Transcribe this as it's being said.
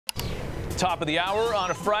Top of the hour on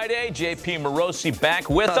a Friday. JP Morosi back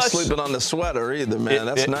with Not us. sleeping on the sweater either, man.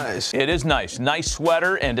 That's nice. It is nice. Nice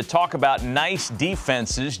sweater. And to talk about nice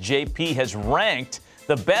defenses, JP has ranked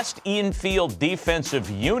the best infield defensive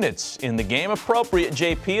units in the game. Appropriate,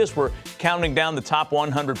 JP, as we're counting down the top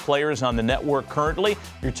 100 players on the network currently.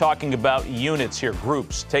 You're talking about units here,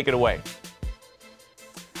 groups. Take it away.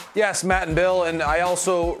 Yes, Matt and Bill, and I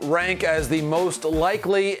also rank as the most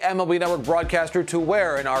likely MLB Network broadcaster to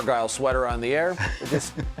wear an Argyle sweater on the air. It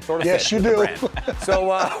just sort of yes, you do.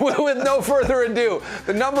 So with no further ado,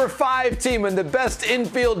 the number 5 team and the best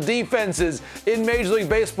infield defenses in Major League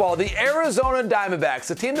Baseball, the Arizona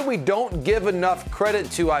Diamondbacks, a team that we don't give enough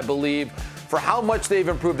credit to, I believe, for how much they've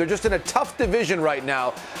improved. They're just in a tough division right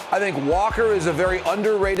now. I think Walker is a very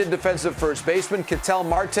underrated defensive first baseman. Ketel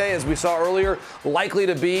Marte, as we saw earlier, likely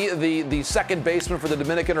to be the second baseman for the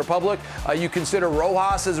Dominican Republic. You consider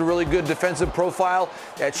Rojas as a really good defensive profile.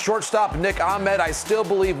 At shortstop, Nick Ahmed, I still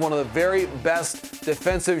believe one of the very best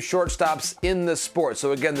defensive shortstops in the sport.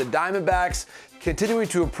 So again, the Diamondbacks continuing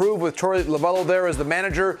to improve with Torey Lovullo there as the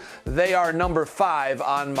manager. They are number 5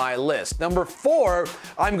 on my list. Number 4,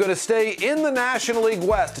 I'm going to stay in the National League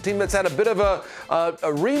West, a team that's had a bit of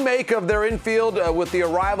a remake of their infield with the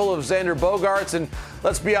arrival of Xander Bogaerts. And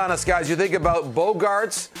let's be honest, guys, you think about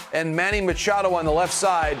Bogaerts and Manny Machado on the left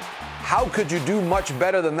side. How could you do much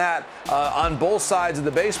better than that on both sides of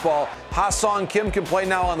the baseball? Ha-Sung Kim can play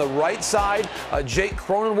now on the right side. Jake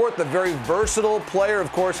Cronenworth, a very versatile player,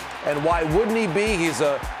 of course, and why wouldn't he be? He's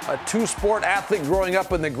a two-sport athlete growing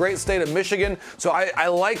up in the great state of Michigan. So I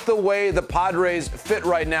like the way the Padres fit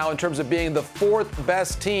right now in terms of being the 4th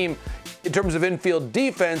best team in terms of infield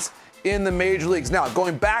defense in the major leagues. Now,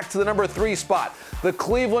 going back to the number 3 spot, the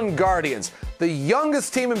Cleveland Guardians, the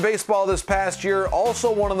youngest team in baseball this past year,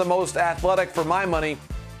 also one of the most athletic for my money,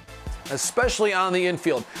 especially on the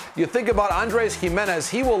infield. You think about Andres Jimenez,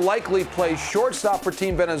 he will likely play shortstop for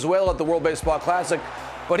Team Venezuela at the World Baseball Classic,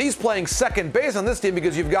 but he's playing second base on this team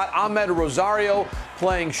because you've got Ahmed Rosario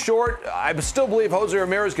playing short. I still believe Jose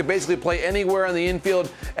Ramirez could basically play anywhere in the infield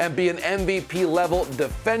and be an MVP-level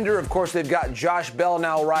defender. Of course, they've got Josh Bell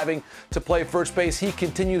now arriving to play first base. He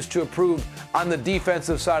continues to improve on the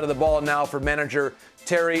defensive side of the ball now for manager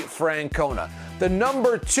Terry Francona. The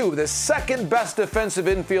number 2, the second best defensive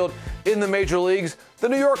infield in the major leagues, the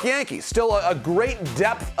New York Yankees. Still a great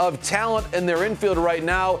depth of talent in their infield right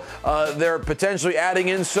now. They're potentially adding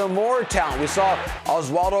in some more talent. We saw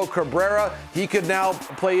Oswaldo Cabrera. He could now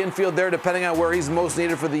play infield there depending on where he's most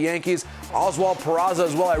needed for the Yankees. Oswald Peraza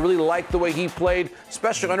as well. I really like the way he played,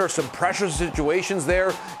 especially under some pressure situations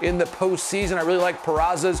there in the postseason. I really like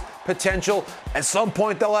Peraza's potential. At some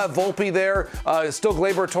point, they'll have Volpe there. Still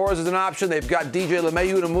Gleyber Torres is an option. They've got DJ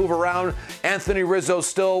LeMahieu to move around. Anthony Rizzo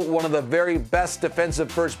still one of the very best defensive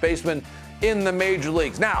first basemen in the major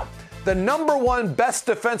leagues. Now, the number 1 best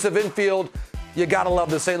defensive infield, you got to love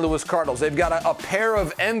the St. Louis Cardinals. They've got a pair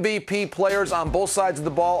of MVP players on both sides of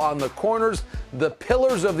the ball, on the corners, the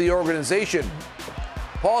pillars of the organization.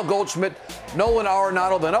 Paul Goldschmidt, Nolan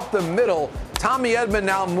Arenado, then up the middle, Tommy Edman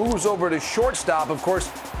now moves over to shortstop. Of course,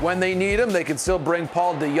 when they need him, they can still bring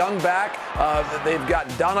Paul DeJong back. They've got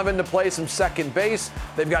Donovan to play some second base.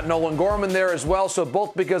 They've got Nolan Gorman there as well. So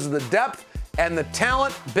both because of the depth and the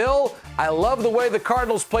talent. Bill, I love the way the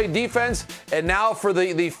Cardinals play defense. And now for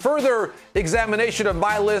the further examination of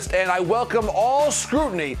my list, and I welcome all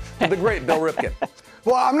scrutiny to the great Bill Ripken.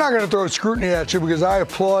 Well, I'm not going to throw scrutiny at you because I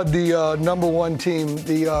applaud the number 1 team,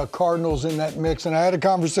 the Cardinals, in that mix. And I had a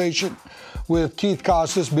conversation with Keith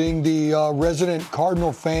Costas, being the resident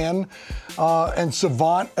Cardinal fan and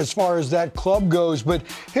savant as far as that club goes. But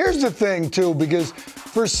here's the thing, too, because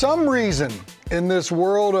for some reason in this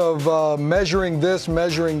world of measuring this,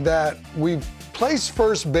 measuring that, we've placed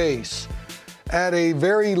first base at a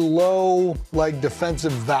very low,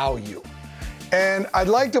 defensive value. And I'd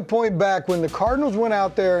like to point back when the Cardinals went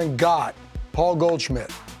out there and got Paul Goldschmidt.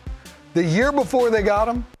 The year before they got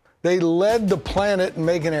him, they led the planet in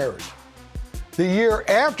making errors. The year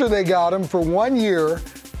after they got him, for 1 year,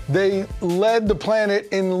 they led the planet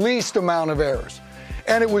in least amount of errors.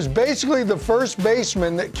 And it was basically the first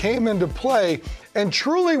baseman that came into play. And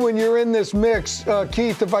truly, when you're in this mix,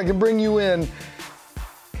 Keith, if I can bring you in,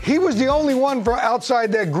 he was the only one from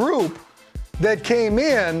outside that group that came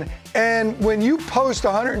in. And when you post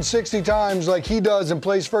 160 times like he does and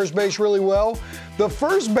plays first base really well, the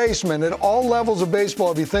first baseman at all levels of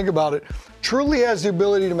baseball, if you think about it, truly has the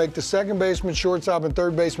ability to make the second baseman, shortstop, and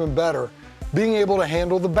third baseman better, being able to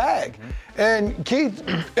handle the bag. And Keith,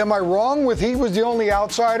 am I wrong with he was the only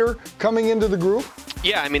outsider coming into the group?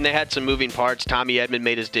 Yeah, I mean, they had some moving parts. Tommy Edman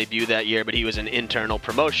made his debut that year, but he was an internal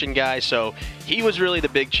promotion guy, so he was really the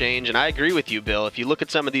big change. And I agree with you, Bill. If you look at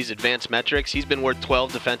some of these advanced metrics, he's been worth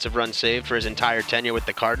 12 defensive runs saved for his entire tenure with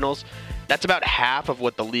the Cardinals. That's about half of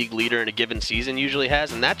what the league leader in a given season usually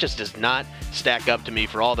has, and that just does not stack up to me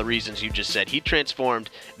for all the reasons you just said. He transformed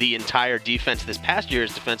the entire defense. This past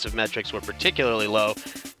year's defensive metrics were particularly low.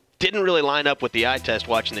 Didn't really line up with the eye test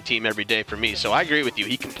watching the team every day for me. So I agree with you.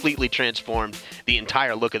 He completely transformed the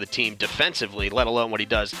entire look of the team defensively, let alone what he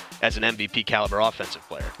does as an MVP caliber offensive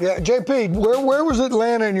player. Yeah, JP, where was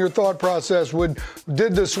Atlanta in your thought process?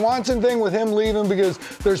 Did the Swanson thing with him leaving? Because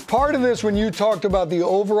there's part of this when you talked about the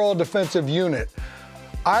overall defensive unit.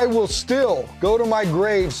 I will still go to my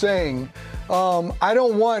grave saying I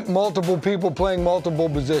don't want multiple people playing multiple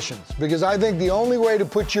positions, because I think the only way to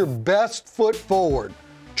put your best foot forward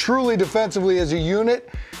truly defensively as a unit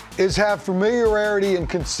is have familiarity and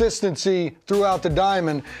consistency throughout the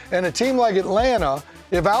diamond. And a team like Atlanta,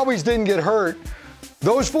 if Albies didn't get hurt,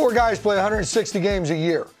 those four guys play 160 games a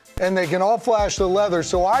year, and they can all flash the leather.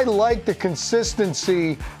 So I like the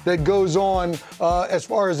consistency that goes on as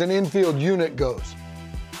far as an infield unit goes.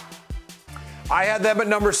 I had them at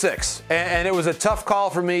number 6, and it was a tough call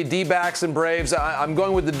for me, D-backs and Braves. I'm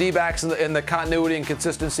going with the D-backs in the continuity and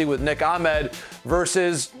consistency with Nick Ahmed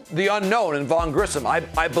versus the unknown in Vaughn Grissom.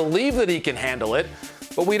 I believe that he can handle it,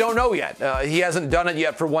 but we don't know yet. He hasn't done it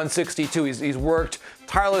yet for 162. He's worked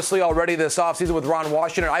tirelessly already this offseason with Ron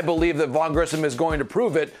Washington. I believe that Vaughn Grissom is going to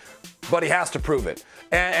prove it, but he has to prove it.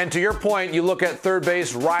 And to your point, you look at third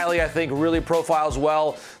base, Riley, I think, really profiles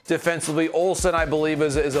well defensively. Olsen, I believe,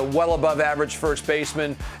 is a well above average first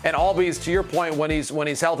baseman. And Albies, to your point, when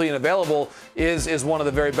he's healthy and available, is one of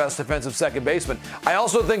the very best defensive second basemen. I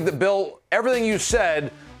also think that, Bill, everything you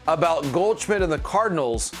said about Goldschmidt and the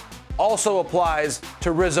Cardinals also applies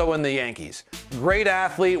to Rizzo and the Yankees. Great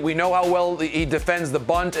athlete. We know how well he defends the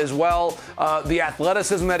bunt as well. The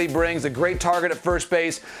athleticism that he brings, a great target at first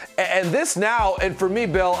base. And this now, and for me,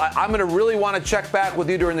 Bill, I'm going to really want to check back with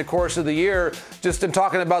you during the course of the year, just in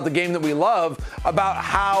talking about the game that we love, about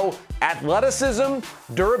how athleticism,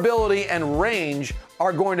 durability, and range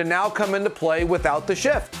are going to now come into play without the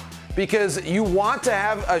shift. Because you want to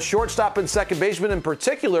have a shortstop and second baseman in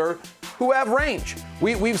particular who have range.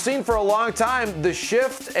 We've seen for a long time the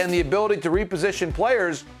shift and the ability to reposition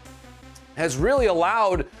players has really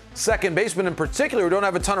allowed second basemen in particular who don't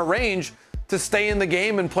have a ton of range to stay in the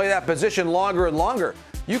game and play that position longer and longer.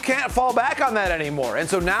 You can't fall back on that anymore. And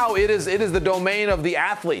so now it is the domain of the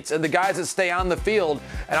athletes and the guys that stay on the field.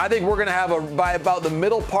 And I think we're going to have, by about the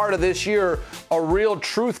middle part of this year, a real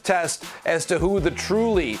truth test as to who the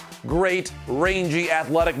truly great, rangy,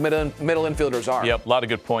 athletic middle infielders are. Yep, a lot of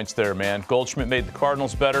good points there, man. Goldschmidt made the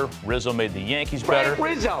Cardinals better. Rizzo made the Yankees better.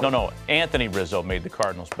 Rizzo. No, Anthony Rizzo made the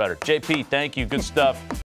Cardinals better. JP, thank you. Good stuff.